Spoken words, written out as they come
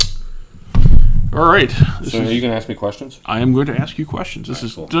All right. So are you going to ask me questions? I am going to ask you questions. This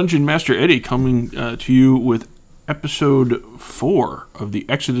is cool. Dungeon Master Eddie coming to you with episode 4 of the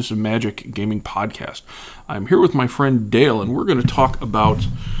Exodus of Magic Gaming Podcast. I'm here with my friend Dale, and we're going to talk about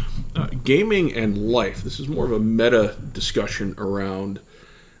gaming and life. This is more of a meta discussion around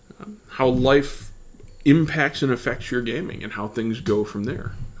how life impacts and affects your gaming and how things go from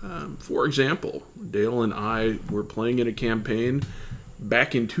there. For example, Dale and I were playing in a campaign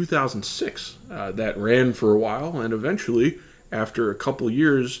back in 2006 that ran for a while, and eventually, after a couple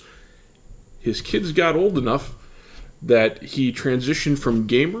years, his kids got old enough that he transitioned from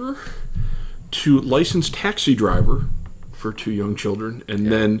gamer to licensed taxi driver for 2 young children,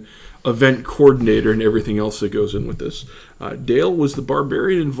 and then event coordinator and everything else that goes in with this. Dale was the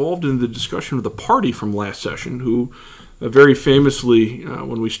barbarian involved in the discussion of the party from last session, who very famously,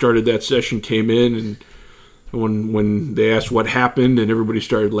 when we started that session, came in and when they asked what happened and everybody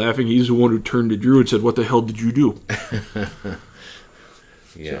started laughing, he's the one who turned to Drew and said, "What the hell did you do?"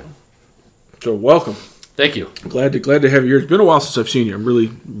 Yeah. So welcome. Thank you. Glad to have you here. It's been a while since I've seen you. I'm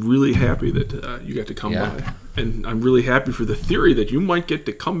really happy that you got to come by. And I'm really happy for the theory that you might get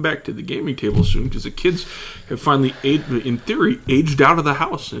to come back to the gaming table soon, because the kids have finally, in theory, aged out of the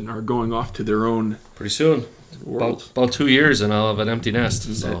house and are going off to their own Pretty soon. About 2 years and I'll have an empty nest.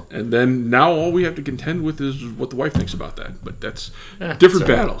 So. And then now all we have to contend with is what the wife thinks about that. But that's different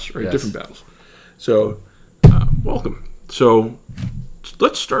battles, right? Yes. Different battles. So, welcome. So,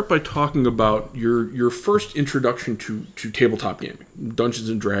 let's start by talking about your first introduction to tabletop gaming, Dungeons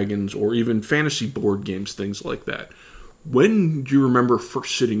and Dragons, or even fantasy board games, things like that. When do you remember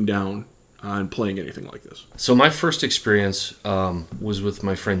first sitting down and playing anything like this? So my first experience was with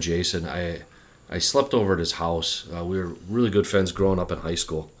my friend Jason. I slept over at his house. We were really good friends growing up in high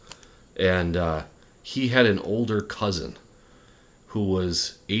school. And he had an older cousin who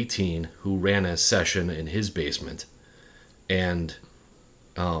was 18 who ran a session in his basement. And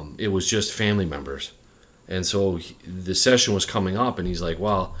it was just family members. And so the session was coming up, and he's like,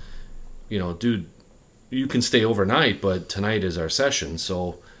 well, dude, you can stay overnight, but tonight is our session.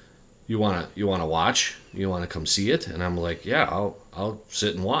 So you want to watch? You want to come see it? And I'm like, yeah, I'll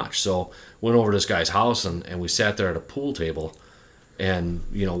sit and watch. So went over to this guy's house, and we sat there at a pool table and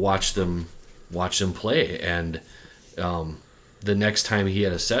watched them play. And the next time he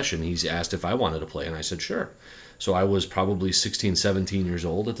had a session, he's asked if I wanted to play, and I said sure. So I was probably 16, 17 years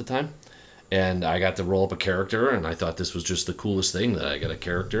old at the time, and I got to roll up a character, and I thought this was just the coolest thing, that I got a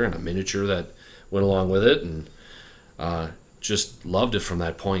character and a miniature that went along with it, and just loved it from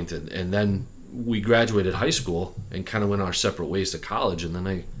that point. And then we graduated high school and kind of went our separate ways to college, and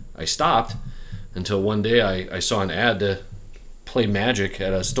then I stopped until one day I saw an ad to play Magic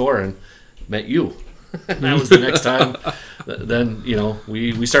at a store and met you. And that was the next time. Then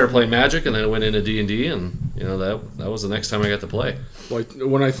we started playing Magic, and then it went into D&D, and that was the next time I got to play. Well,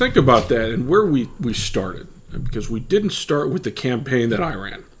 when I think about that and where we started, because we didn't start with the campaign that I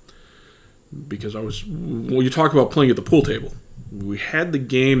ran, because when you talk about playing at the pool table, we had the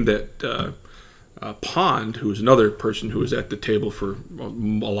game that Pond, who was another person who was at the table for a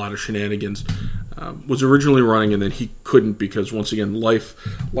lot of shenanigans, was originally running, and then he couldn't because, once again, life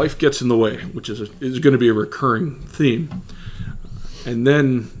gets in the way, which is going to be a recurring theme. And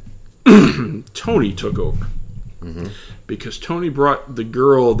then Tony took over, because Tony brought the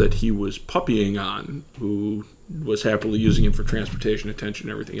girl that he was puppying on, who was happily using him for transportation, attention,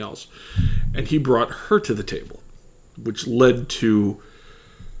 and everything else, and he brought her to the table, which led to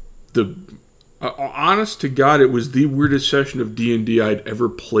the... honest to God, it was the weirdest session of D&D I'd ever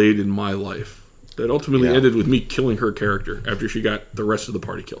played in my life. That ultimately ended with me killing her character after she got the rest of the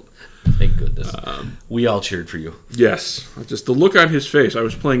party killed. Thank goodness. We all cheered for you. Yes. Just the look on his face. I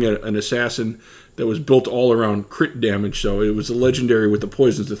was playing an assassin that was built all around crit damage, so it was a legendary with the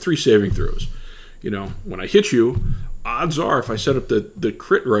poisons, the 3 saving throws. When I hit you, odds are if I set up the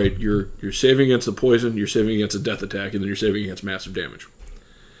crit right, you're saving against the poison, you're saving against a death attack, and then you're saving against massive damage.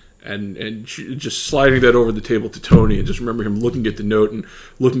 And just sliding that over the table to Tony, and just remember him looking at the note and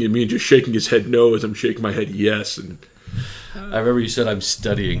looking at me and just shaking his head no as I'm shaking my head yes. And I remember you said, I'm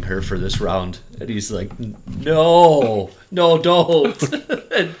studying her for this round. And he's like, no, don't.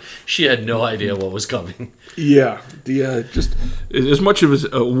 And she had no idea what was coming. Yeah. Just as much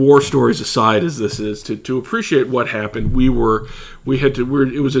of a war stories aside as this is, to appreciate what happened,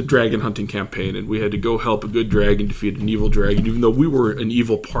 it was a dragon hunting campaign, and we had to go help a good dragon defeat an evil dragon, even though we were an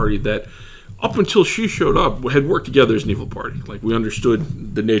evil party that, up until she showed up, had worked together as an evil party. Like, we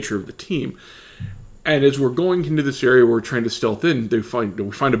understood the nature of the team. And as we're going into this area where we're trying to stealth in, we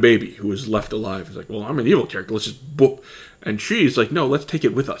find a baby who is left alive. It's like, well, I'm an evil character. Let's just boop. And she's like, no, let's take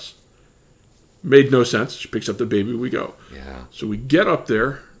it with us. Made no sense. She picks up the baby. We go. Yeah. So we get up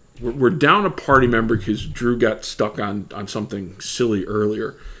there. We're down a party member because Drew got stuck on something silly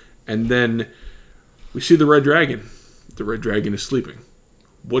earlier. And then we see the red dragon. The red dragon is sleeping.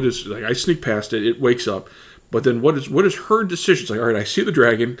 I sneak past it. It wakes up. But then what is her decision? It's like, all right, I see the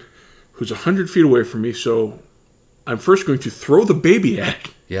dragon who's 100 feet away from me, so I'm first going to throw the baby at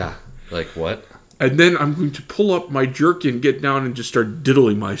it. Yeah. Like what? And then I'm going to pull up my jerkin, get down, and just start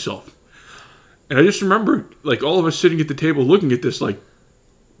diddling myself. And I just remember, like, all of us sitting at the table looking at this, like,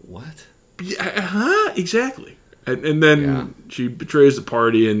 what? Yeah, exactly. And then she betrays the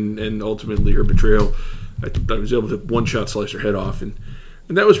party, and ultimately her betrayal, I was able to one-shot slice her head off. And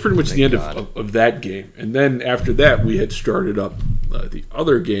that was pretty much the end of that game. And then after that, we had started up the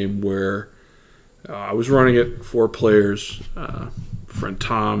other game where I was running it, 4 players, friend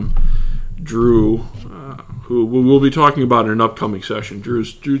Tom, Drew, who we will be talking about in an upcoming session. Drew,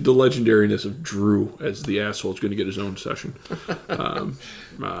 the legendariness of Drew as the asshole is going to get his own session. And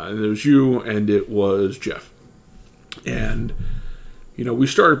it was you, and it was Jeff. And, we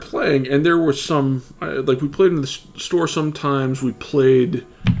started playing, and there was some, we played in the store sometimes. We played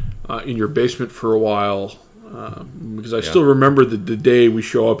in your basement for a while, because I still remember the day we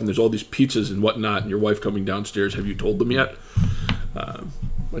show up, and there's all these pizzas and whatnot, and your wife coming downstairs. Have you told them yet?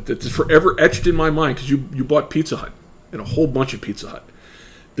 But it's forever etched in my mind because you bought Pizza Hut and a whole bunch of Pizza Hut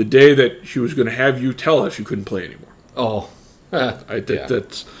the day that she was going to have you tell us you couldn't play anymore. Oh,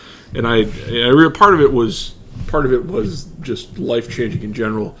 that's and I part of it was just life changing in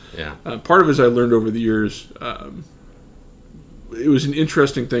general. Yeah. Part of it, as I learned over the years, it was an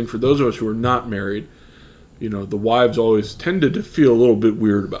interesting thing for those of us who are not married. The wives always tended to feel a little bit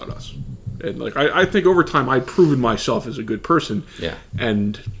weird about us. And I think over time I'd proven myself as a good person. Yeah.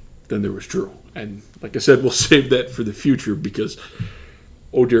 And then there was Drew. And like I said, we'll save that for the future because,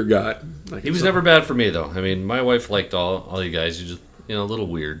 oh dear God. He was never bad for me though. I mean, my wife liked all you guys. You're just a little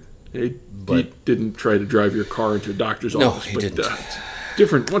weird. He didn't try to drive your car into a doctor's office. No, he didn't.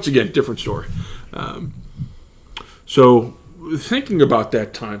 Different story. So thinking about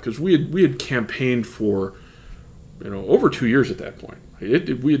that time, because we had campaigned for over 2 years at that point.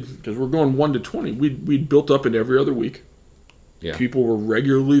 Because we're going 1 to 20, we'd built up in every other week. Yeah. People were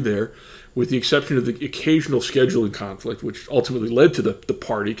regularly there, with the exception of the occasional scheduling conflict, which ultimately led to the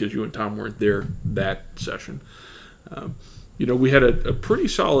party because you and Tom weren't there that session. We had a pretty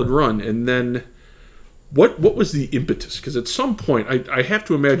solid run, and then what was the impetus? Because at some point, I have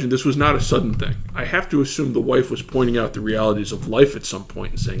to imagine this was not a sudden thing. I have to assume the wife was pointing out the realities of life at some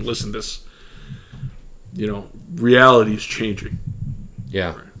point and saying, "Listen, this, reality is changing."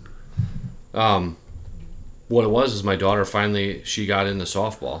 Yeah. What it was is my daughter finally, she got into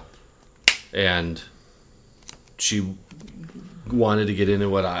softball, and she wanted to get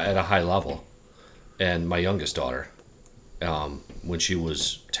into it at a high level. And my youngest daughter, when she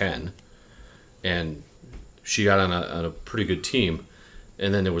was 10, and she got on a pretty good team,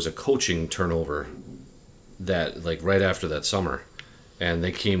 and then there was a coaching turnover that right after that summer, and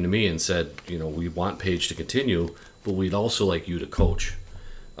they came to me and said, we want Paige to continue, but we'd also like you to coach.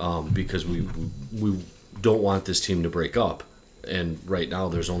 Because we don't want this team to break up, and right now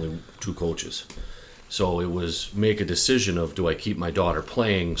there's only 2 coaches. So it was make a decision of, do I keep my daughter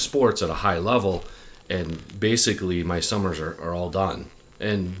playing sports at a high level, and basically my summers are all done,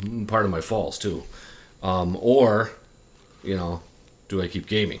 and part of my falls too, or do I keep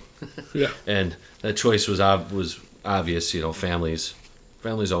gaming? Yeah. And that choice was obvious.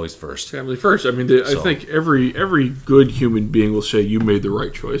 Family's always first. Family first. I mean, I think every good human being will say you made the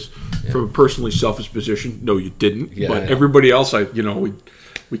right choice. Yeah. From a personally selfish position, no, you didn't. Yeah, but everybody else,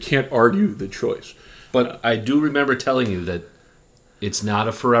 we can't argue the choice. But I do remember telling you that it's not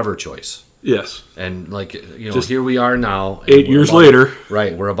a forever choice. Yes. And here we are now. 8 years later.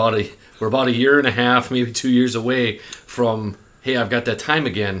 Right. We're about a year and a half, maybe 2 years away from, hey, I've got that time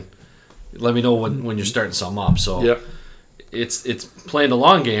again. Let me know when you're starting something up. So. Yeah. It's playing the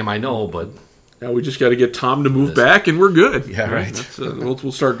long game, I know, but now we just got to get Tom to move back, and we're good. Yeah, right.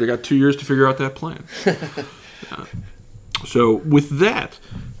 We'll start. We got 2 years to figure out that plan. So with that,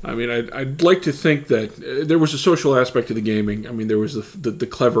 I mean, I'd like to think that there was a social aspect to the gaming. I mean, there was the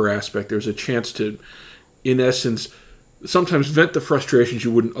clever aspect. There's a chance to, in essence, sometimes vent the frustrations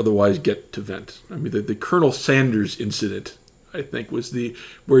you wouldn't otherwise get to vent. I mean, the Colonel Sanders incident, I think, was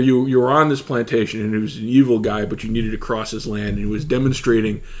where you were on this plantation and he was an evil guy, but you needed to cross his land, and he was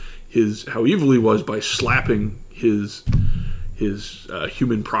demonstrating how evil he was by slapping his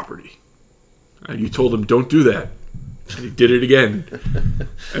human property. And you told him, "Don't do that," and he did it again.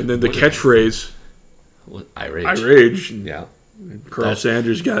 And then the catchphrase, I rage. I rage. And yeah. Colonel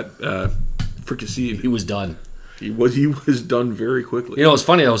Sanders got fricasseed. He was done. He was done very quickly. You know, it's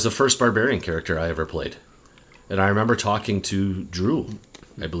funny. That was the first barbarian character I ever played, and I remember talking to Drew,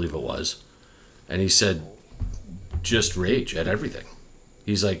 I believe it was, and he said, "Just rage at everything."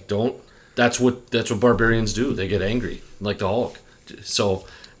 He's like, "Don't." That's what barbarians do. They get angry, like the Hulk. So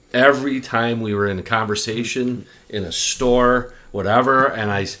every time we were in a conversation in a store, whatever, and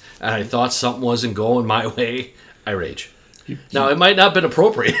I thought something wasn't going my way, I rage. Now it might not have been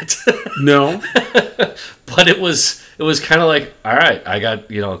appropriate. No. But it was kind of like, all right, I got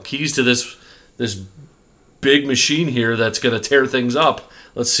keys to this big machine here that's going to tear things up.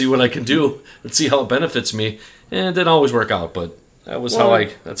 Let's see what I can do. Let's see how it benefits me. And it didn't always work out, but that's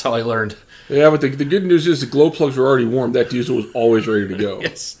how I learned. Yeah, but the good news is the glow plugs were already warm. That diesel was always ready to go.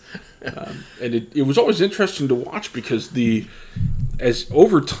 Yes. And it was always interesting to watch because as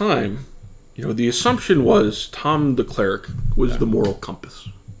over time, the assumption was Tom the cleric was the moral compass.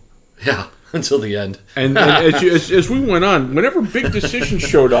 Yeah. Until the end. And as we went on, whenever big decisions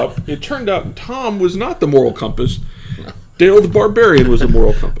showed up, it turned out Tom was not the moral compass. No. Dale the Barbarian was the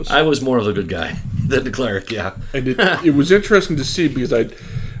moral compass. I was more of the good guy than the cleric, yeah. And it was interesting to see because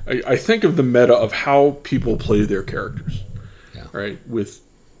I think of the meta of how people play their characters. Yeah. Right? When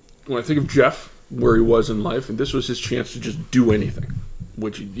I think of Jeff, where he was in life, and this was his chance to just do anything,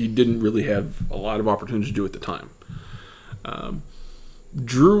 which he didn't really have a lot of opportunities to do at the time.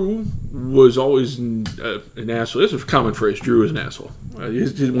 Drew was always an asshole. This is a common phrase. Drew is an asshole.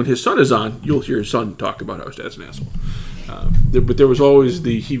 When his son is on, you'll hear his son talk about how his dad's an asshole. But there was always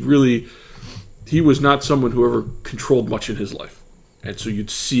he was not someone who ever controlled much in his life. And so you'd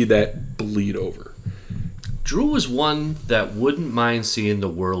see that bleed over. Drew was one that wouldn't mind seeing the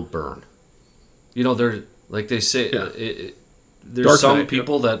world burn. They're like they say, there's Dark some Knight,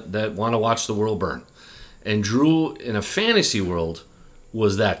 people that want to watch the world burn. And Drew, in a fantasy world,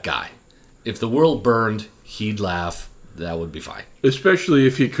 was that guy. If the world burned, he'd laugh. That would be fine. Especially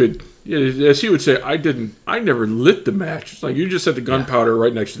if he could, as he would say, I never lit the match. It's like you just set the gunpowder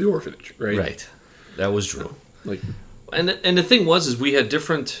right next to the orphanage, right? Right. That was Drew. And the thing was we had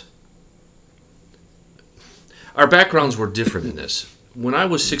different. Our backgrounds were different in this. When I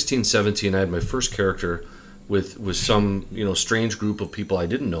was 16, 17, I had my first character with some strange group of people I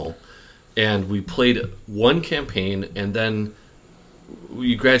didn't know, and we played one campaign, and then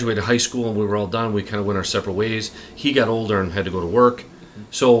we graduated high school and we were all done. We kind of went our separate ways. He got older and had to go to work.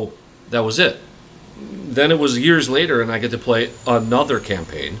 So that was it. Then it was years later and I get to play another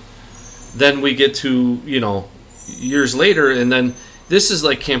campaign. Then we get to, years later, and then this is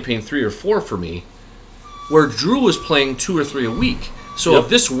like campaign 3 or 4 for me, where Drew was playing 2 or 3 a week. So if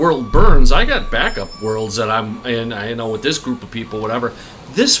this world burns, I got backup worlds that I'm in, with this group of people, whatever.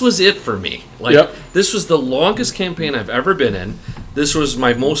 This was it for me. This was the longest campaign I've ever been in. This was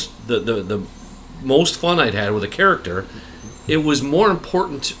my the most fun I'd had with a character. It was more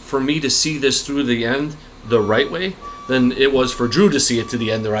important for me to see this through the end the right way than it was for Drew to see it to the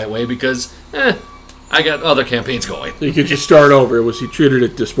end the right way because, I got other campaigns going. He could just start over. He treated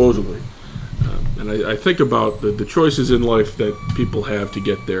it disposably. And I think about the choices in life that people have to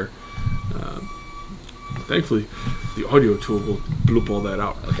get there. Thankfully, the audio tool will bloop all that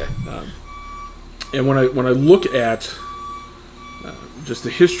out. Okay. And when I look at just the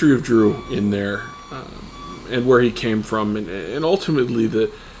history of Drew in there and where he came from, and ultimately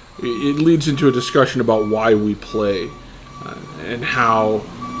it leads into a discussion about why we play and how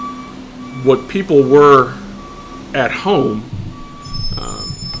what people were at home.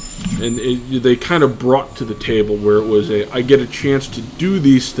 And they kind of brought to the table where it was I get a chance to do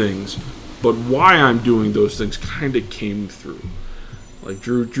these things, but why I'm doing those things kind of came through. Like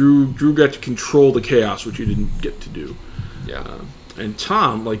Drew got to control the chaos, which he didn't get to do. Yeah. And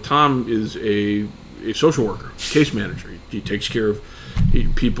Tom is a social worker, case manager. He takes care of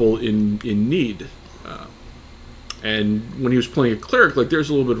people in need. And when he was playing a cleric,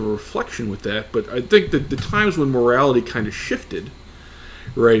 there's a little bit of a reflection with that. But I think that the times when morality kind of shifted,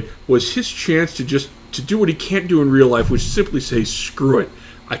 right, was his chance to do what he can't do in real life, which is simply say, screw it.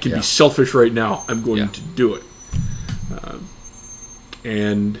 I can be selfish right now. I'm going to do it.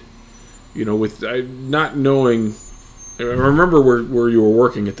 And, with not knowing, I remember where you were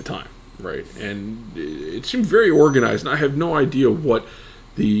working at the time, right? And it seemed very organized, and I have no idea what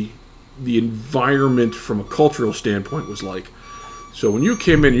the environment from a cultural standpoint was like. So when you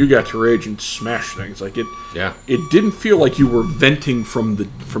came in, you got to rage and smash things. It didn't feel like you were venting from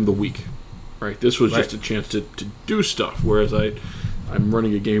the week, right? This was just a chance to do stuff. Whereas I'm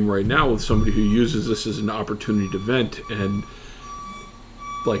running a game right now with somebody who uses this as an opportunity to vent, and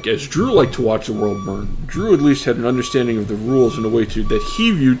like as Drew liked to watch the world burn, Drew at least had an understanding of the rules in a way that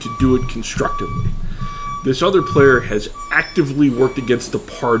he viewed to do it constructively. This other player has actively worked against the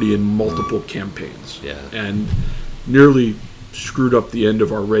party in multiple campaigns. Yeah. And nearly screwed up the end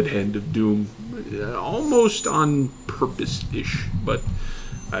of our Red Hand of Doom, almost on purpose-ish. But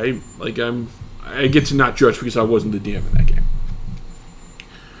I get to not judge because I wasn't the DM in that game.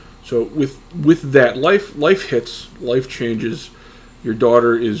 So with that, life hits, life changes. Your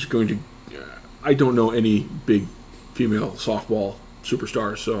daughter is going to... I don't know any big female softball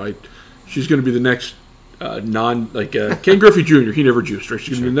superstars, so she's going to be the next Ken Griffey Jr. He never juiced, right?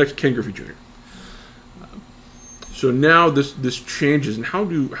 She's going to be the next Ken Griffey Jr. So now this changes, and how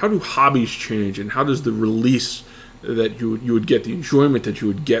do hobbies change, and how does the release that you would get, the enjoyment that you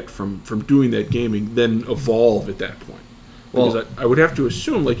would get from doing that gaming, then evolve at that point? Because I would have to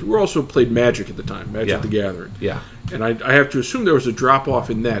assume, like, we also played Magic at the time, Magic the Gathering. Yeah. And I have to assume there was a drop-off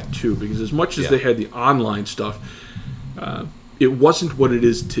in that, too, because as much as they had the online stuff, it wasn't what it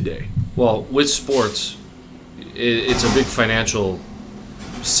is today. Well, with sports, it's a big financial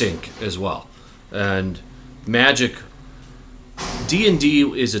sink as well. And Magic,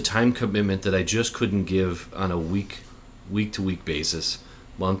 D&D is a time commitment that I just couldn't give on a week-to-week basis,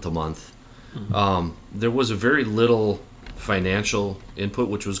 month-to-month. Mm-hmm. There was a very little financial input,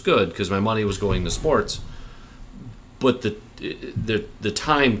 which was good because my money was going to sports, but the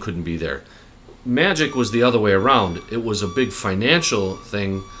time couldn't be there. Magic was the other way around. It was a big financial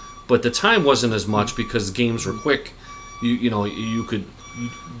thing, but the time wasn't as much because games were quick. They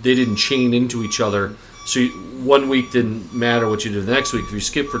didn't chain into each other. So one week didn't matter what you did the next week. If you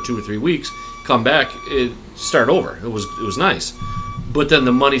skip for 2 or 3 weeks, come back, start over. It was nice. But then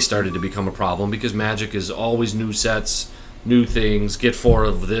the money started to become a problem because Magic is always new sets, new things, get 4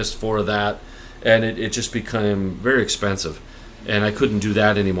 of this, 4 of that, and it just became very expensive. And I couldn't do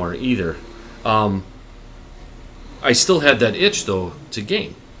that anymore either. I still had that itch, though, to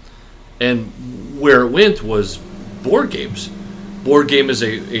game. And where it went was board games. Board game is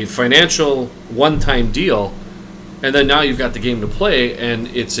a financial one-time deal, and then now you've got the game to play, and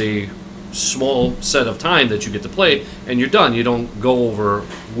it's a small set of time that you get to play, and you're done. You don't go over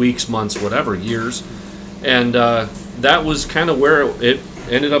weeks, months, whatever, years. And that was kind of where it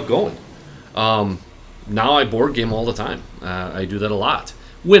ended up going. Now I board game all the time. I do that a lot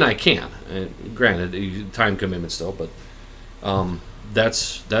when I can. Granted, time commitment still, but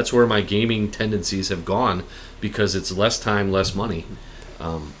that's where my gaming tendencies have gone because it's less time, less money.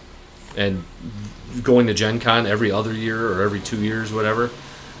 And going to Gen Con every other year or every 2 years, whatever,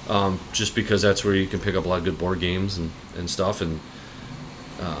 just because that's where you can pick up a lot of good board games and stuff, and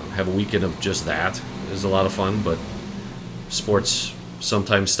have a weekend of just that is a lot of fun. But sports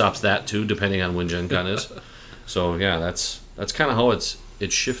sometimes stops that too, depending on when Gen Con is. So yeah, that's kind of how it's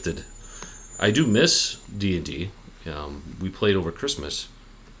shifted. I do miss D&D. We played over Christmas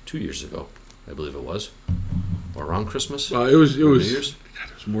 2 years ago, I believe it was, or around Christmas. It was New Year's?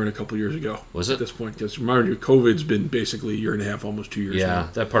 It was more than a couple years ago. Was it? At this point, because remember, COVID's been basically a year and a half, almost 2 years. Yeah, now.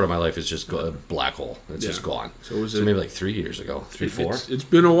 That part of my life is just a black hole. It's just gone. So maybe like 3 years ago, 4. It's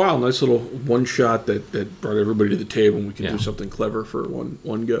been a while. Nice little one shot that brought everybody to the table, and we can do something clever for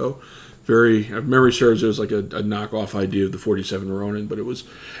one go. If memory serves, it was like a knockoff idea of the 47 Ronin, but it was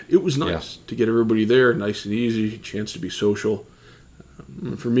nice to get everybody there, nice and easy, chance to be social.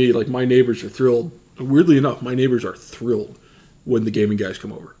 For me, like, my neighbors are thrilled. Weirdly enough, my neighbors are thrilled when the gaming guys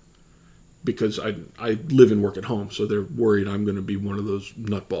come over, because I live and work at home, so they're worried I'm going to be one of those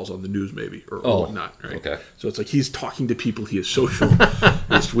nutballs on the news, maybe, or whatnot. Right? Okay. So it's like he's talking to people. He is social.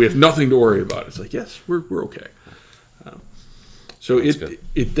 We have nothing to worry about. It's like, yes, we're okay. So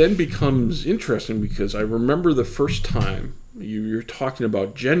it then becomes interesting because I remember the first time you're talking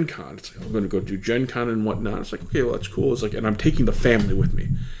about Gen Con. It's like, I'm going to go do Gen Con and whatnot. It's like, okay, well, that's cool. It's like, and I'm taking the family with me.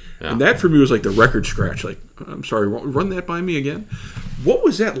 Yeah. And that for me was like the record scratch. Like, I'm sorry, run that by me again. What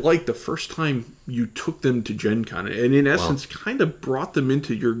was that like the first time you took them to Gen Con? And in essence, kind of brought them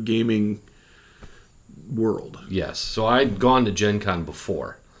into your gaming world. Yes. So I'd gone to Gen Con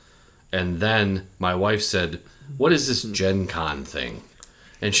before. And then my wife said, what is this Gen Con thing?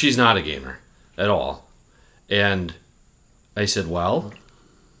 And she's not a gamer at all. And I said, well,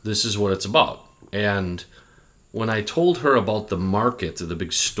 this is what it's about. And when I told her about the market, the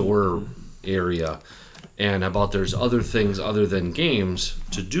big store area, and about there's other things other than games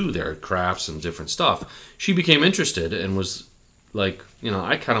to do there, crafts and different stuff, she became interested and was like,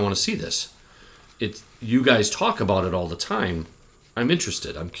 I kind of want to see this. You guys talk about it all the time. I'm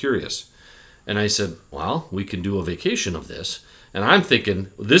interested. I'm curious. And I said, well, we can do a vacation of this. And I'm thinking,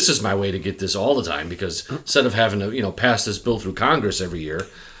 this is my way to get this all the time, because instead of having to, pass this bill through Congress every year,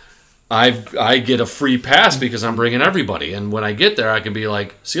 I get a free pass because I'm bringing everybody. And when I get there, I can be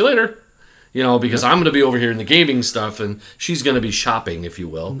like, see you later. Because I'm going to be over here in the gaming stuff, and she's going to be shopping, if you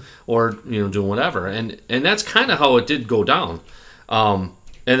will, or, doing whatever. And that's kind of how it did go down. And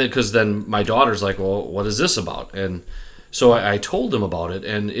because then my daughter's like, well, what is this about? And so I told them about it.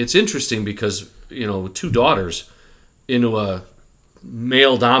 And it's interesting because, with two daughters into a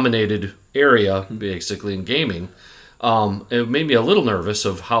male-dominated area, basically, in gaming, it made me a little nervous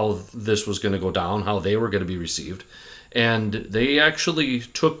of how this was going to go down, how they were going to be received. And they actually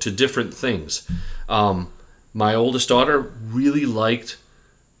took to different things. My oldest daughter really liked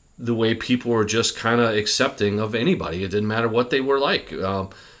the way people were just kind of accepting of anybody. It didn't matter what they were like.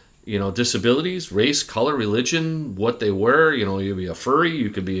 Disabilities, race, color, religion, what they were. You could be a furry, you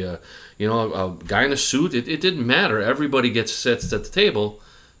could be a guy in a suit. It didn't matter. Everybody sits at the table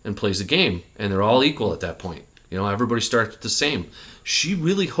and plays a game, and they're all equal at that point. Everybody starts the same. She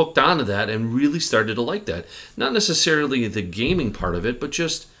really hooked onto that and really started to like that. Not necessarily the gaming part of it, but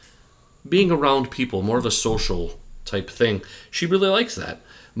just being around people, more of a social type thing. She really likes that.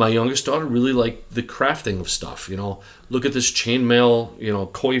 My youngest daughter really liked the crafting of stuff. Look at this chainmail,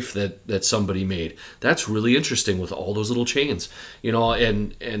 coif that somebody made. That's really interesting with all those little chains,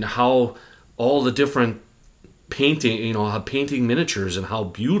 and how all the different painting, how painting miniatures and how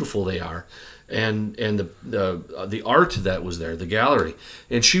beautiful they are. And the art that was there, the gallery.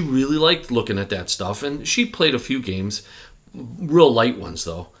 And she really liked looking at that stuff. And she played a few games, real light ones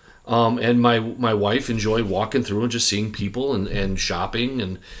though. And my wife enjoyed walking through and just seeing people and shopping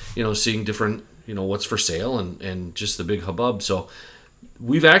and, seeing different, what's for sale and just the big hubbub. So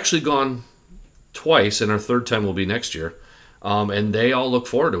we've actually gone twice, and our third time will be next year. And they all look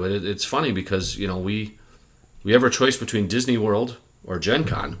forward to it. It's funny because, we have our choice between Disney World or Gen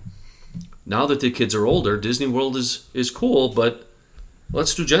Con. Now that the kids are older, Disney World is cool, but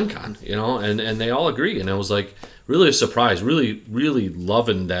let's do Gen Con, and they all agree. And it was like really a surprise, really, really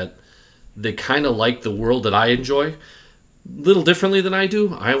loving that they kind of like the world that I enjoy a little differently than I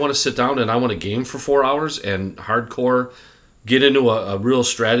do. I want to sit down and I want to game for 4 hours and hardcore get into a real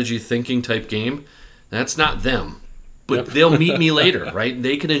strategy thinking type game. That's not them. But they'll meet me later, right?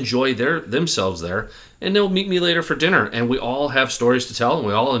 They can enjoy themselves there, and they'll meet me later for dinner. And we all have stories to tell, and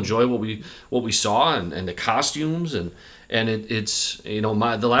we all enjoy what we saw and the costumes and it's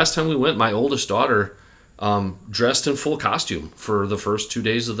the last time we went, my oldest daughter dressed in full costume for the first 2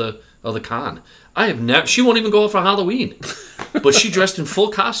 days of the con. She won't even go out for Halloween, but she dressed in full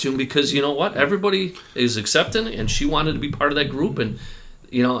costume because everybody is accepting, and she wanted to be part of that group, and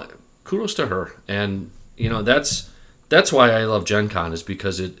kudos to her. And that's why I love Gen Con, is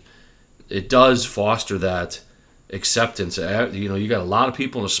because it does foster that acceptance. You got a lot of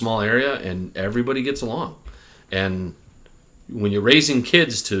people in a small area, and everybody gets along. And when you're raising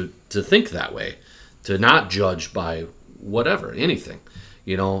kids to think that way, to not judge by whatever, anything,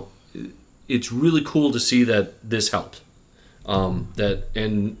 it's really cool to see that this helped.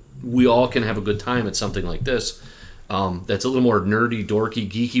 And we all can have a good time at something like this. That's a little more nerdy, dorky,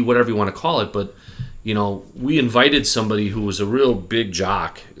 geeky, whatever you want to call it, but we invited somebody who was a real big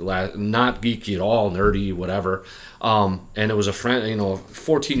jock, not geeky at all, nerdy, whatever. And it was a friend, a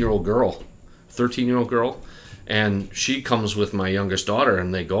 14-year-old girl, 13-year-old girl. And she comes with my youngest daughter,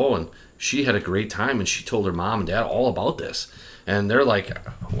 and they go, and she had a great time, and she told her mom and dad all about this. And they're like,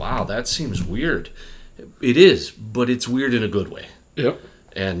 wow, that seems weird. It is, but it's weird in a good way. Yep.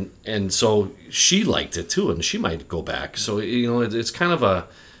 And so she liked it too, and she might go back. So, it's kind of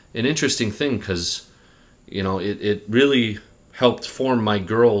an interesting thing because, it really helped form my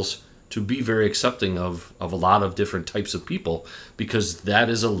girls to be very accepting of a lot of different types of people, because that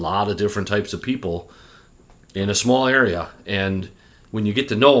is a lot of different types of people in a small area. And when you get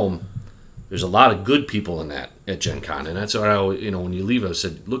to know them, there's a lot of good people in that at Gen Con. And that's what I always, when you leave, I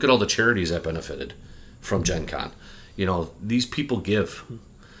said, look at all the charities that benefited from Gen Con. These people give.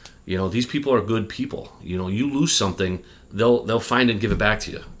 These people are good people. You lose something, they'll find and give it back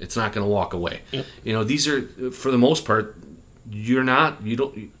to you. It's not going to walk away. Yep. These are, for the most part, you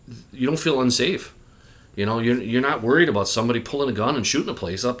don't feel unsafe. You're not worried about somebody pulling a gun and shooting a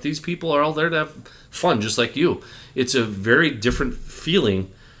place up. These people are all there to have fun, just like you. It's a very different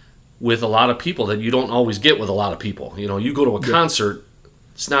feeling with a lot of people that you don't always get with a lot of people. You go to a concert,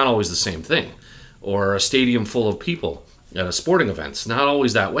 it's not always the same thing. Or a stadium full of people at a sporting event. It's not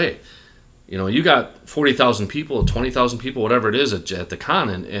always that way. You got 40,000 people, 20,000 people, whatever it is at the con,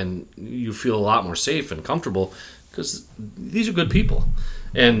 and you feel a lot more safe and comfortable because these are good people.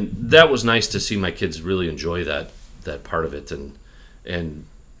 And that was nice to see my kids really enjoy that part of it and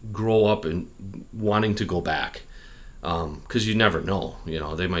grow up and wanting to go back. Because you never know,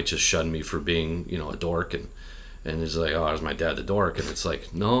 they might just shun me for being, a dork, and it's like, oh, is my dad the dork? And it's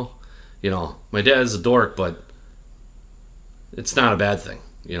like, no, my dad's a dork, but it's not a bad thing,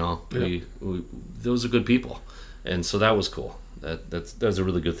 those are good people, and so that was cool. That was a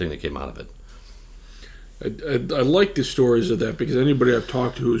really good thing that came out of it. I like the stories of that because anybody I've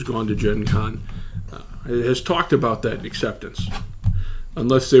talked to who's gone to Gen Con has talked about that acceptance.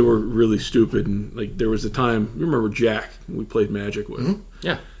 Unless they were really stupid, and like there was a time, you remember Jack, we played Magic with him.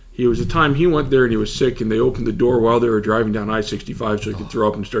 Yeah. He was a time he went there and he was sick, and they opened the door while they were driving down I-65 so he could throw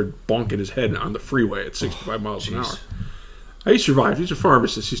up and start bonking his head on the freeway at 65 miles an hour. He survived. He's a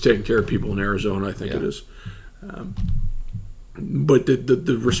pharmacist. He's taking care of people in Arizona, I think it is. But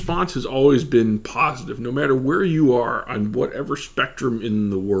the response has always been positive, no matter where you are on whatever spectrum in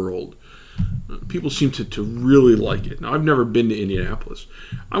the world. People seem to really like it. Now, I've never been to Indianapolis.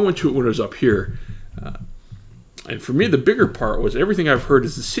 I went to it when I was up here. And for me, the bigger part was everything I've heard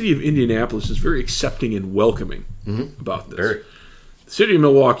is the city of Indianapolis is very accepting and welcoming about this. Very. The city of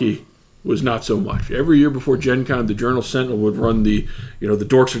Milwaukee was not so much. Every year before Gen Con, the Journal Sentinel would run the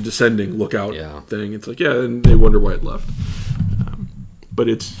Dorks Are Descending lookout thing. It's like, and they wonder why it left. But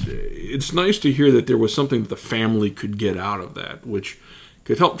it's nice to hear that there was something that the family could get out of that, which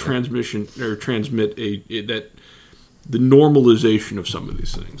could help transmit the normalization of some of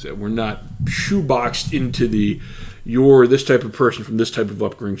these things, that we're not shoeboxed into you're this type of person from this type of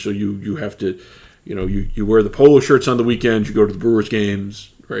upbringing, so you have to, you wear the polo shirts on the weekends, you go to the Brewers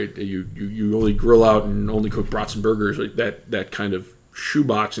games, right? You only grill out and only cook brats and burgers, like that kind of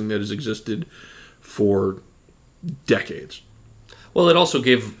shoeboxing that has existed for decades. Well, it also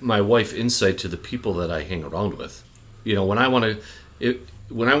gave my wife insight to the people that I hang around with. When I want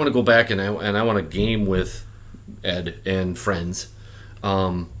to go back and I want to game with Ed and friends,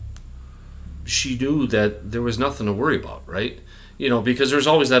 she knew that there was nothing to worry about, right? Because there's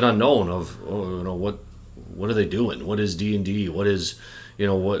always that unknown of, what are they doing? What is D&D? What is,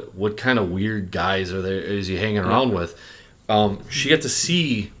 what kind of weird guys is he hanging around with? She got to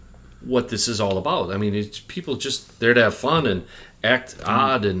see what this is all about. I mean, it's people just there to have fun and act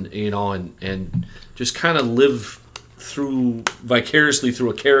odd and and just kind of live vicariously through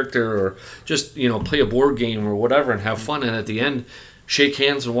a character, or just play a board game or whatever and have fun, and at the end shake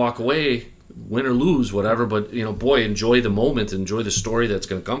hands and walk away, win or lose, whatever, but boy, enjoy the moment, enjoy the story that's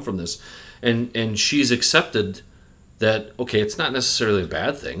going to come from this. And she's accepted that, okay, it's not necessarily a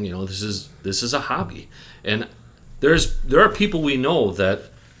bad thing, this is a hobby. And there are people we know that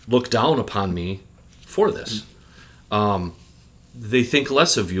look down upon me for this. They think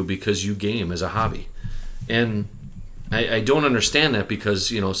less of you because you game as a hobby. And I don't understand that,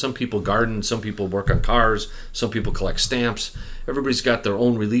 because some people garden, some people work on cars, some people collect stamps. Everybody's got their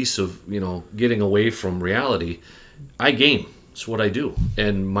own release of getting away from reality. I game. It's what I do.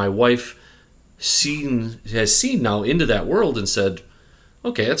 And my wife has seen now into that world and said,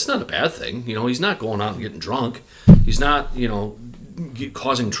 okay, that's not a bad thing. He's not going out and getting drunk. He's not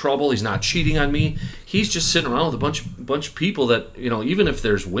causing trouble. He's not cheating on me. He's just sitting around with a bunch of people that even if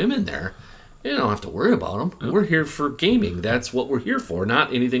there's women there, you don't have to worry about them. Yep. We're here for gaming. That's what we're here for,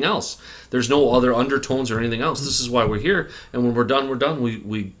 not anything else. There's no other undertones or anything else. This is why we're here. And when we're done, we're done.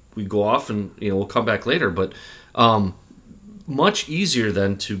 We go off and we'll come back later. But much easier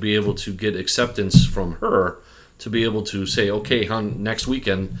than to be able to get acceptance from her, to be able to say, okay, hon, next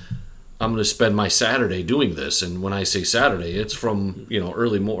weekend I'm going to spend my Saturday doing this. And when I say Saturday, it's from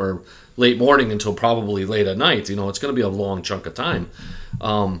or late morning until probably late at night. It's going to be a long chunk of time.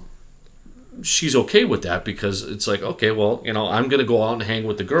 She's okay with that, because it's like, okay, well, I'm going to go out and hang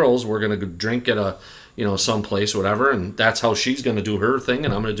with the girls. We're going to go drink at a, someplace, whatever, and that's how she's going to do her thing,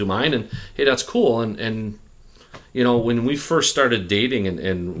 and I'm going to do mine. And hey, that's cool. And when we first started dating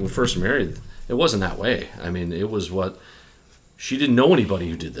and we first married, it wasn't that way. I mean, it was she didn't know anybody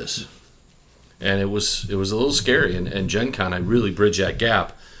who did this, and it was a little scary. And Gen Con, I really bridged that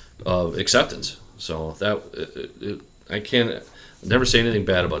gap of acceptance. So that I can't never say anything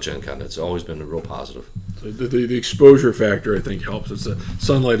bad about Gen Con. It's always been a real positive. The exposure factor, I think, helps.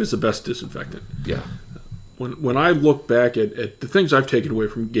 Sunlight is the best disinfectant. Yeah. When I look back at the things I've taken away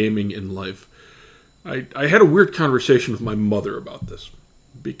from gaming in life, I had a weird conversation with my mother about this.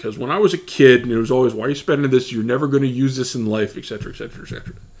 Because when I was a kid, and it was always, why are you spending this? You're never going to use this in life, et cetera, et cetera, et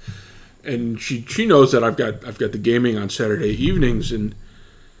cetera. And she knows that I've got the gaming on Saturday evenings, and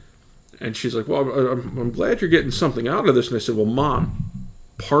she's like, well, I'm glad you're getting something out of this. And I said, well, Mom,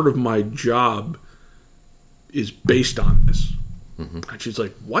 part of my job is based on this. And she's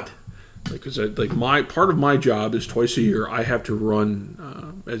like, what? Because my part of my job is twice a year I have to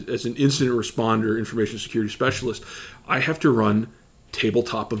run as an incident responder, information security specialist. I have to run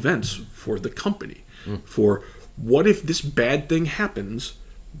tabletop events for the company. For what if this bad thing happens?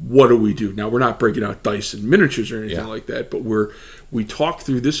 What do we do? Now we're not breaking out dice and miniatures or anything like that, but we talk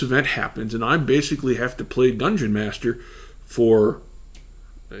through this event happens, and I basically have to play dungeon master for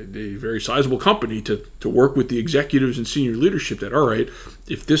a very sizable company to work with the executives and senior leadership that, all right,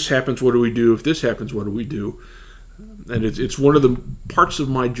 if this happens, what do we do? If this happens, what do we do? And it's one of the parts of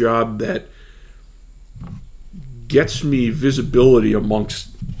my job that gets me visibility amongst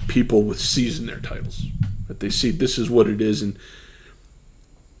people with C's in their titles. That they see this is what it is. And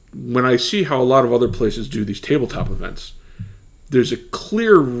when I see how a lot of other places do these tabletop events, there's a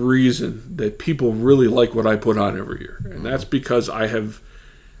clear reason that people really like what I put on every year. And that's because I have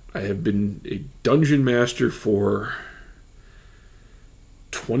been a dungeon master for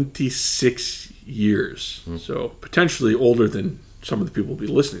 26 years. So potentially older than some of the people will be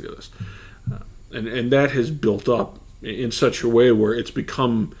listening to this. And that has built up in such a way where it's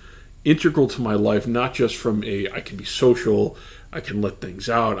become integral to my life, not just from I can be social, I can let things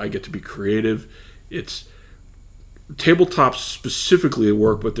out, I get to be creative. It's tabletops specifically at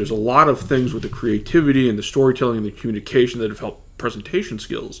work, but there's a lot of things with the creativity and the storytelling and the communication that have helped presentation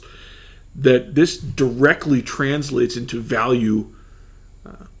skills that this directly translates into value,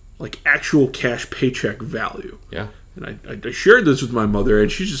 like actual cash paycheck value. Yeah. And I shared this with my mother,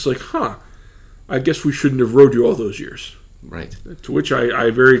 and she's just like, I guess we shouldn't have rode you all those years. Right. To which I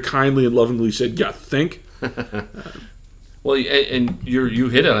very kindly and lovingly said, yeah, think. Well, and you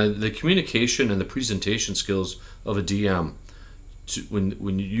hit on the communication and the presentation skills of a DM.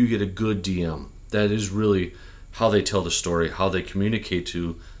 When you get a good DM, that is really how they tell the story, how they communicate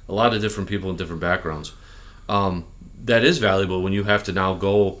to a lot of different people in different backgrounds. That is valuable when you have to now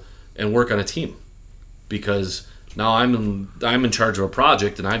go and work on a team, because now I'm in charge of a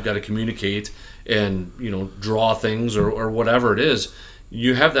project and I've got to communicate and draw things or whatever it is.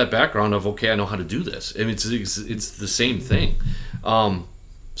 You have that background of, okay, I know how to do this, and it's the same thing.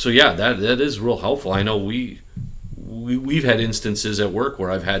 So yeah, that is real helpful. I know we've had instances at work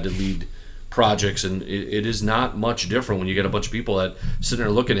where I've had to lead projects, and it is not much different when you get a bunch of people that sitting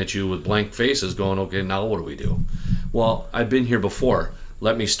there looking at you with blank faces going, okay, now what do we do? Well, I've been here before.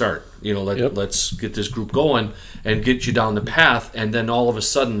 Let me start. Let's get this group going and get you down the path, and then all of a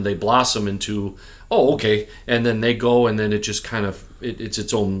sudden they blossom into, oh, okay, and then they go, and then it just kind of it's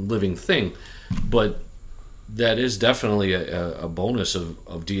its own living thing. But that is definitely a bonus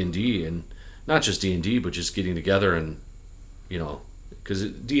of D&D, and not just D&D, but just getting together and because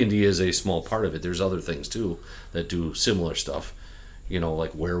D&D is a small part of it. There's other things too that do similar stuff.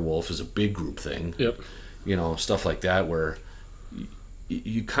 Like Werewolf is a big group thing. Yep. Stuff like that where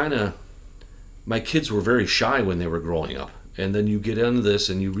you kind of, my kids were very shy when they were growing up, and then you get into this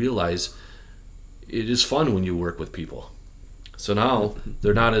and you realize it is fun when you work with people. So now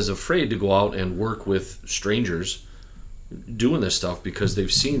they're not as afraid to go out and work with strangers doing this stuff, because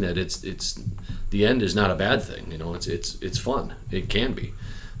they've seen that it's the end is not a bad thing. It's fun. It can be.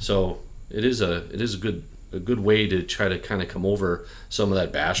 So it is a good way to try to kind of come over some of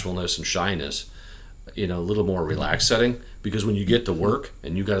that bashfulness and shyness in a little more relaxed setting, because when you get to work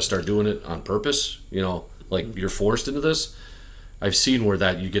and you got to start doing it on purpose, like you're forced into this. I've seen where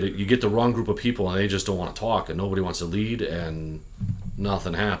that you get the wrong group of people and they just don't want to talk and nobody wants to lead and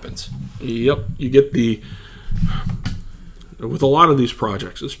nothing happens. Yep, you get with a lot of these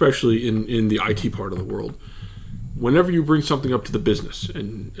projects, especially in the IT part of the world, whenever you bring something up to the business,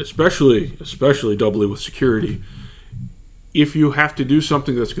 and especially doubly with security, if you have to do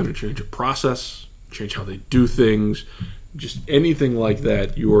something that's going to change a process, change how they do things, just anything like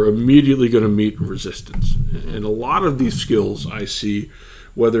that, you are immediately going to meet resistance. And a lot of these skills I see,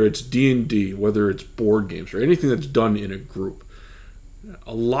 whether it's D&D, whether it's board games, or anything that's done in a group,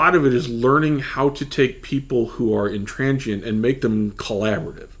 a lot of it is learning how to take people who are intransient and make them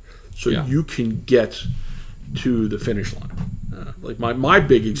collaborative, so you can get to the finish line. Like my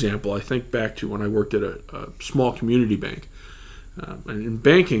big example, I think back to when I worked at a small community bank. And in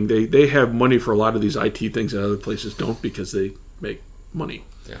banking, they have money for a lot of these IT things that other places don't, because they make money.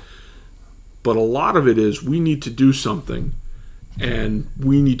 Yeah. But a lot of it is we need to do something, and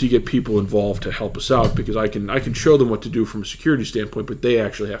we need to get people involved to help us out, because I can show them what to do from a security standpoint, but they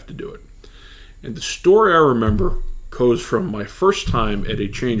actually have to do it. And the story I remember goes from my first time at a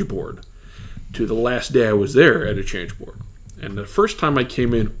change board to the last day I was there at a change board. And the first time I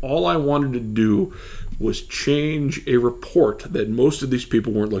came in, all I wanted to do was change a report that most of these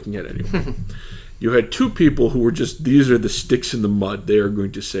people weren't looking at anymore. you had two people who were just, these are the sticks in the mud. They are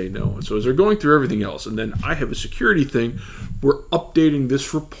going to say no. And so as they're going through everything else, and then I have a security thing, we're updating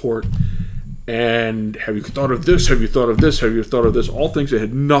this report. And have you thought of this? Have you thought of this? Have you thought of this? All things that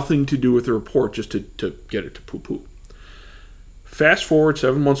had nothing to do with the report, just to get it to poo-poo. Fast forward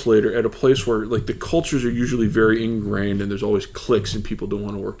 7 months later, at a place where like the cultures are usually very ingrained and there's always cliques and people don't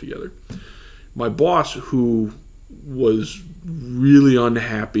want to work together. My boss, who was really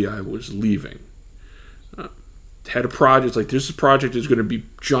unhappy I was leaving, had a project. It's like, this project is going to be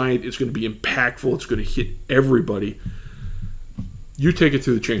giant. It's going to be impactful. It's going to hit everybody. You take it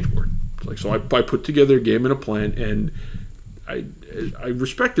through the change board. Like, so I put together a game and a plan, and I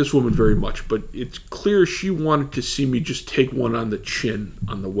respect this woman very much, but it's clear she wanted to see me just take one on the chin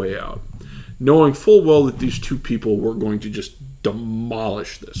on the way out, knowing full well that these two people were going to just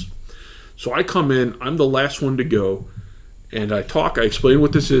demolish this. So I come in, I'm the last one to go, and I explain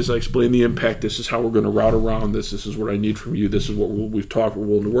what this is, I explain the impact, this is how we're going to route around this is what I need from you, this is what we've talked, we're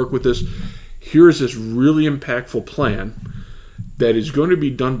willing to work with this. Here's this really impactful plan that is going to be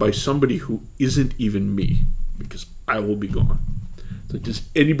done by somebody who isn't even me, because I will be gone. Like, does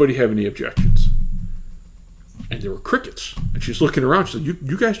anybody have any objections? And there were crickets. And she's looking around. She's like,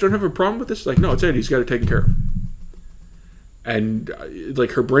 you guys don't have a problem with this? Like, no, it's Eddie. He's got it taken care of. And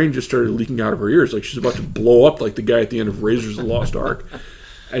like, her brain just started leaking out of her ears. Like, she's about to blow up like the guy at the end of Raiders of the Lost Ark.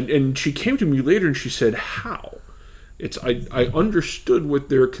 And she came to me later and she said, how? I understood what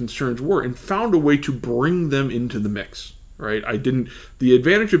their concerns were and found a way to bring them into the mix. Right? The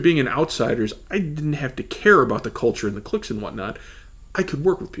advantage of being an outsider is I didn't have to care about the culture and the cliques and whatnot. I could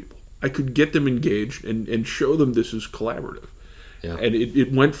work with people. I could get them engaged and show them this is collaborative. Yeah. And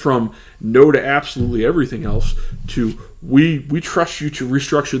it went from no to absolutely everything else to we trust you to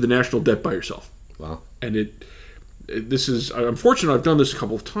restructure the national debt by yourself. Wow. And this is, I'm fortunate I've done this a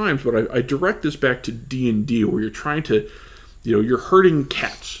couple of times, but I direct this back to D&D, where you're trying to, you're herding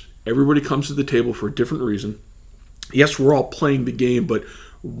cats. Everybody comes to the table for a different reason. Yes, we're all playing the game, but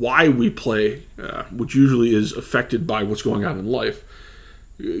why we play, which usually is affected by what's going on in life,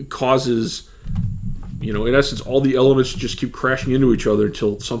 causes, in essence, all the elements just keep crashing into each other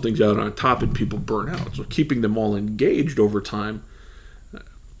until something's out on top and people burn out. So keeping them all engaged over time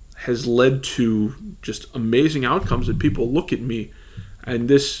has led to just amazing outcomes that people look at me. And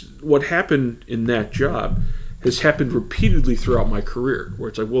what happened in that job has happened repeatedly throughout my career, where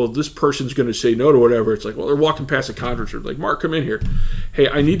it's like, well, this person's going to say no to whatever. It's like, well, they're walking past a conference room. Like, Mark, come in here. Hey,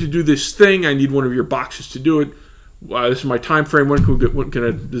 I need to do this thing. I need one of your boxes to do it. This is my time frame. When can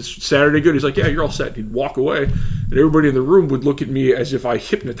I, this Saturday good? He's like, yeah, you're all set. He'd walk away, and everybody in the room would look at me as if I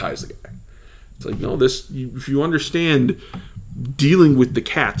hypnotized the guy. It's like, no, if you understand dealing with the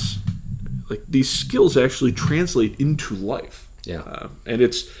cats, like, these skills actually translate into life. Yeah. And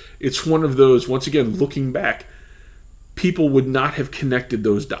it's one of those, once again, looking back, people would not have connected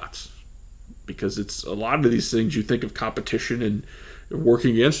those dots, because it's a lot of these things you think of competition and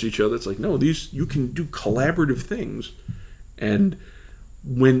working against each other. It's like, no, you can do collaborative things, and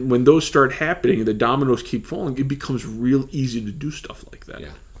when those start happening and the dominoes keep falling, it becomes real easy to do stuff like that.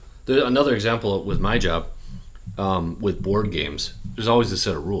 Yeah. Another example with my job, with board games, there's always a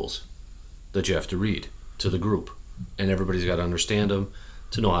set of rules that you have to read to the group, and everybody's got to understand them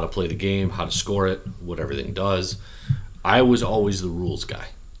to know how to play the game, how to score it, what everything does. I was always the rules guy.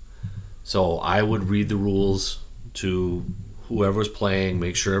 So I would read the rules to whoever was playing,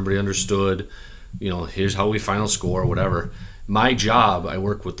 make sure everybody understood, here's how we final score, whatever. My job, I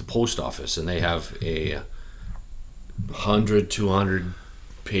work with the post office, and they have a 100, 200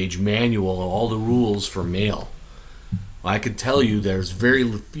 page manual of all the rules for mail. I can tell you there's very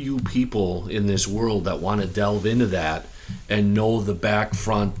few people in this world that want to delve into that and know the back,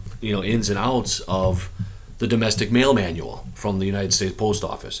 front, ins and outs of the domestic mail manual from the United States Post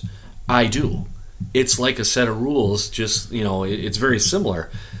Office. I do. It's like a set of rules, just, it's very similar.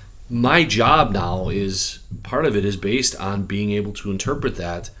 My job now is, part of it is based on being able to interpret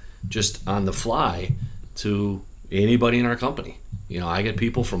that just on the fly to anybody in our company. I get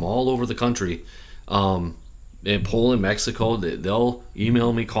people from all over the country, in Poland, Mexico, they'll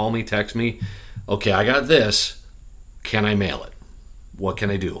email me, call me, text me. Okay, I got this. Can I mail it? What can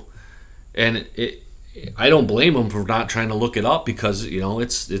I do? And I don't blame them for not trying to look it up, because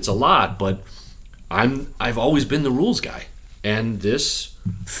it's a lot. But I've always been the rules guy, and this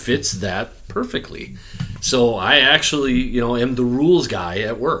fits that perfectly. So I actually am the rules guy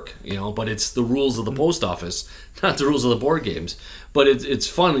at work. But it's the rules of the post office, not the rules of the board games. But it's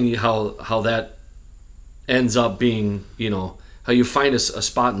funny how that ends up being, how you find a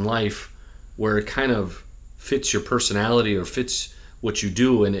spot in life where it kind of fits your personality or fits what you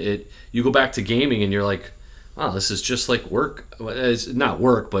do, and you go back to gaming and you're like, oh, this is just like work. It's not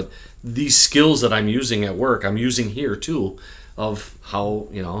work, but these skills that I'm using at work, I'm using here too, of how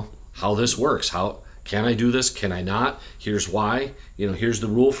this works. How can I do this? Can I not? Here's why. Here's the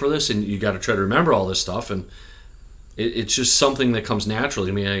rule for this, and you got to try to remember all this stuff. And it's just something that comes naturally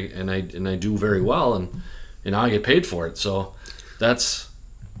to me, and I do very well, and now I get paid for it. So that's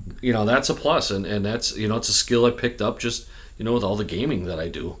a plus, and that's it's a skill I picked up just with all the gaming that I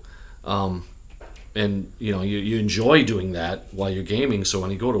do. And you enjoy doing that while you're gaming. So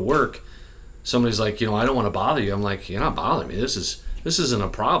when you go to work, somebody's like, I don't want to bother you. I'm like, you're not bothering me. This isn't a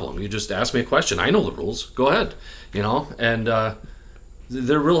problem. You just ask me a question. I know the rules. Go ahead. And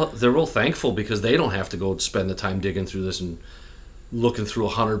they're real thankful because they don't have to go spend the time digging through this and looking through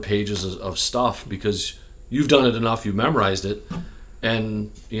 100 pages of stuff, because you've done it enough. You've memorized it,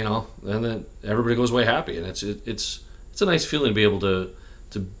 and and then everybody goes away happy. And it's a nice feeling to be able to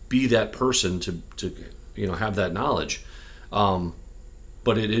be that person to have that knowledge.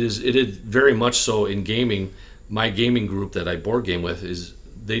 But it is very much so in gaming. My gaming group that I board game with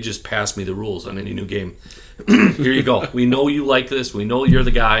they just pass me the rules on any new game. Here you go. We know you like this. We know you're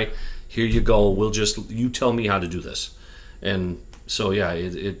the guy. Here you go. You tell me how to do this. And so yeah,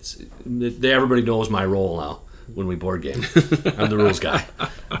 everybody knows my role now when we board game. I'm the rules guy.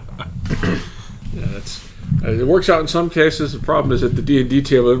 Yeah, it works out in some cases. The problem is at the D&D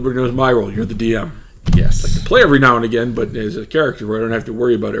table, everybody knows my role. You're the DM. Yes. I like to play every now and again, but as a character, I don't have to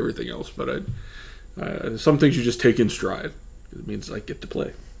worry about everything else. But some things you just take in stride. It means I get to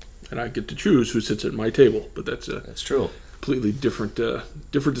play, and I get to choose who sits at my table. But that's true. Completely different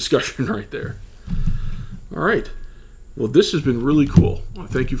discussion right there. All right. Well, this has been really cool.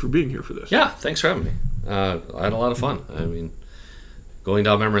 Thank you for being here for this. Yeah, thanks for having me. I had a lot of fun. I mean, going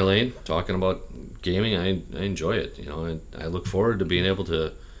down memory lane, talking about gaming, I enjoy it. I look forward to being able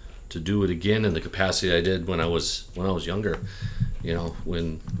to do it again in the capacity I did when I was younger.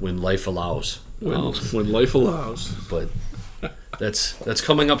 When life allows. When life allows. But that's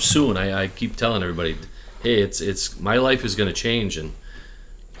coming up soon. I keep telling everybody, hey, it's my life is going to change, and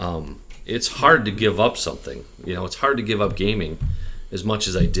it's hard to give up something. It's hard to give up gaming as much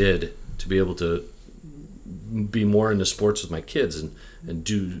as I did to be able to be more into sports with my kids and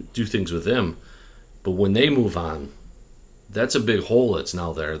do things with them. But when they move on, that's a big hole that's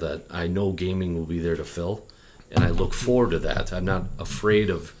now there that I know gaming will be there to fill, and I look forward to that. I'm not afraid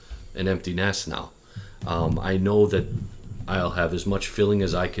of an empty nest now. I know that I'll have as much filling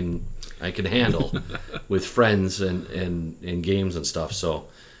as I can handle with friends and games and stuff. So,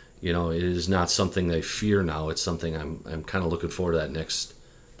 it is not something I fear now. It's something I'm kind of looking forward to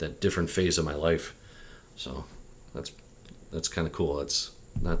that different phase of my life. So that's kind of cool. It's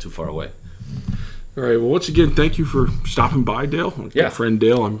not too far away. All right. Well, once again, thank you for stopping by, Dale. Yeah. My friend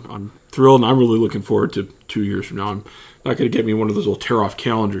Dale, I'm thrilled, and I'm really looking forward to 2 years from now. I'm not going to get me one of those little tear-off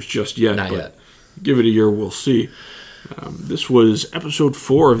calendars just yet. Not yet. Give it a year, we'll see. This was episode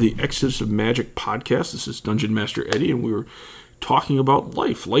 4 of the Exodus of Magic podcast. This is Dungeon Master Eddie, and we were talking about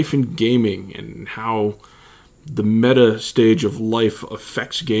life in gaming, and how the meta stage of life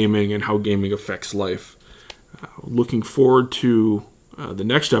affects gaming and how gaming affects life. Looking forward to the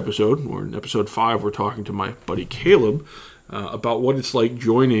next episode, or in episode 5, we're talking to my buddy Caleb about what it's like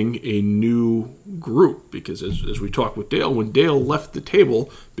joining a new group. Because as we talked with Dale, when Dale left the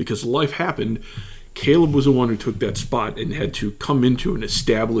table because life happened, Caleb was the one who took that spot and had to come into an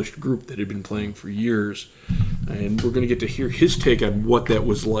established group that had been playing for years. And we're going to get to hear his take on what that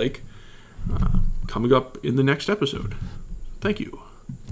was like coming up in the next episode. Thank you.